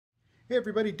Hey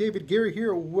everybody, David Gary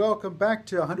here. Welcome back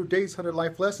to 100 Days, 100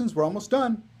 Life Lessons. We're almost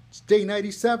done. It's day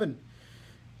 97.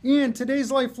 And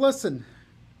today's life lesson,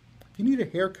 if you need a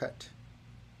haircut,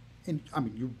 and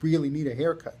you really need a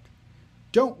haircut,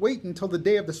 don't wait until the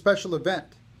day of the special event.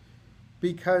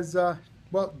 Because,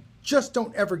 just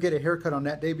don't ever get a haircut on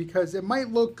that day because it might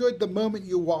look good the moment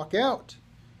you walk out.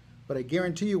 But I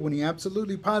guarantee you when you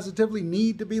absolutely positively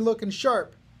need to be looking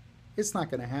sharp, it's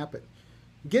not going to happen.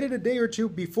 Get it a day or two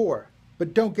before,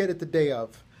 but don't get it the day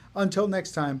of. Until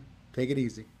next time, take it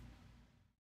easy.